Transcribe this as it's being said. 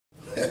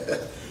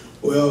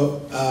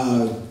Well,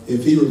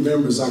 if he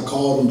remembers, I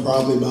called him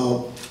probably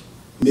about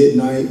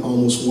midnight,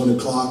 almost 1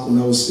 o'clock when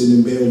I was sitting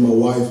in bed with my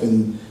wife,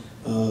 and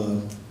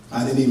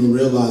I didn't even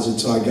realize it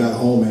until I got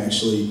home,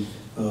 actually.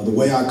 The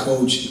way I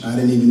coach, I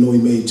didn't even know he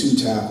made 2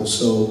 tackles.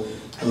 So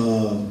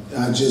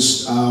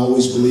I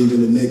always believe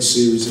in the next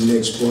series, the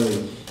next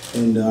play.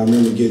 And I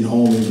remember getting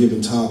home and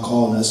giving Tom a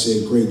call, and I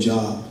said, great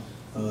job.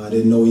 I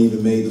didn't know he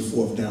even made the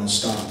 4th down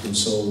stop. And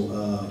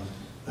so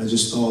I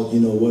just thought, you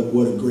know,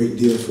 what a great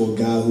deal for a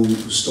guy who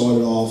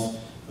started off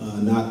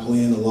not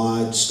playing a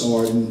lot,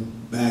 starting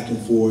back and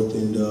forth,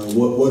 and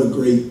what a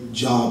great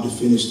job to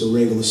finish the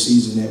regular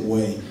season that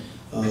way.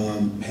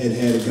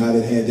 Had a guy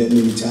that had that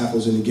many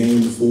tackles in the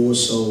game before,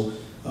 so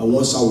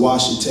once I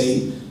watched the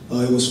tape,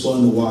 it was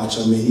fun to watch.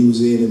 I mean, he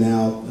was in and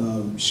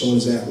out, showing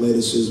his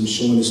athleticism,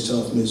 showing his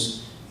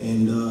toughness,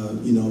 and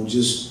you know,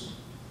 just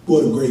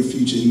what a great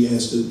future he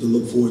has to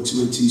look forward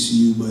to at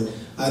TCU. But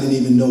I didn't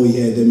even know he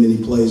had that many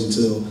plays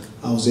until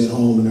I was at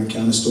home and I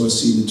kind of started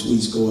seeing the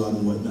tweets go out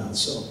and whatnot.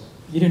 So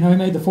you didn't know he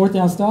made the 4th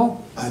down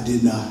stop? I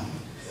did not.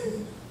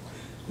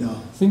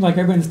 No. Seemed like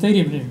everybody in the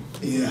stadium knew.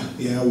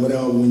 Yeah.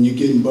 When you're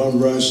getting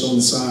bum rushed on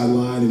the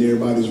sideline and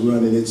everybody's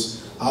running,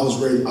 I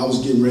was ready. I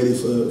was getting ready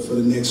for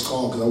the next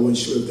call because I wasn't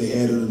sure if they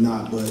had it or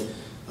not. But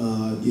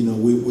you know,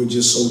 we're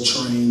just so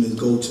trained to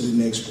go to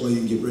the next play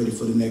and get ready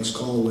for the next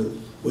call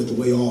with the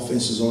way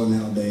offenses are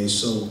nowadays.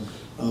 So,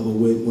 but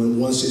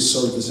once it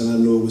surfaced and I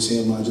knew it was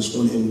him, I just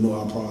wanted him to know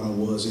how proud I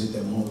was at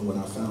that moment when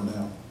I found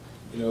out.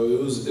 You know,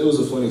 it was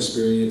a fun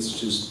experience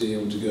just being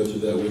able to go through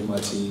that with my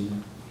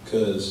team,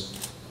 because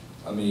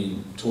I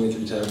mean,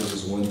 23 tackles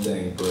is one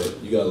thing, but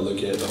you got to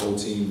look at the whole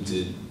team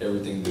did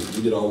everything.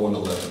 We did our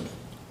 111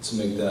 to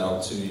make that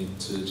opportunity,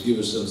 to give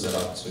ourselves that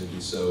opportunity.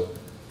 So,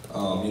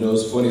 you know, it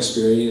was a fun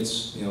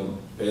experience. You know,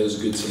 Baylor's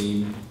a good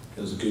team.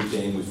 It was a good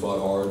game. We fought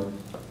hard,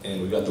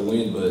 and we got the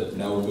win. But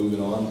now we're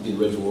moving on, getting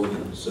ready for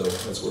Oregon. So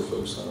that's what we're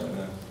focused on right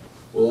now.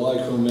 Well, all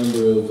I can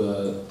remember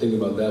of thinking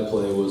about that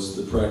play was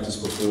the practice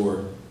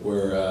before,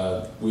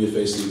 where we had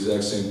faced the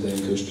exact same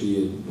thing. Coach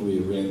P we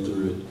had ran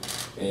through it.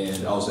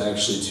 And I was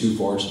actually too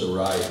far to the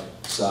right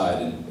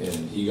side,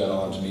 and he got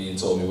on to me and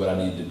told me what I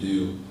needed to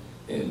do.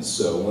 And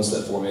so once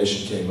that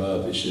formation came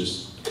up, it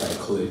just kind of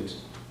clicked.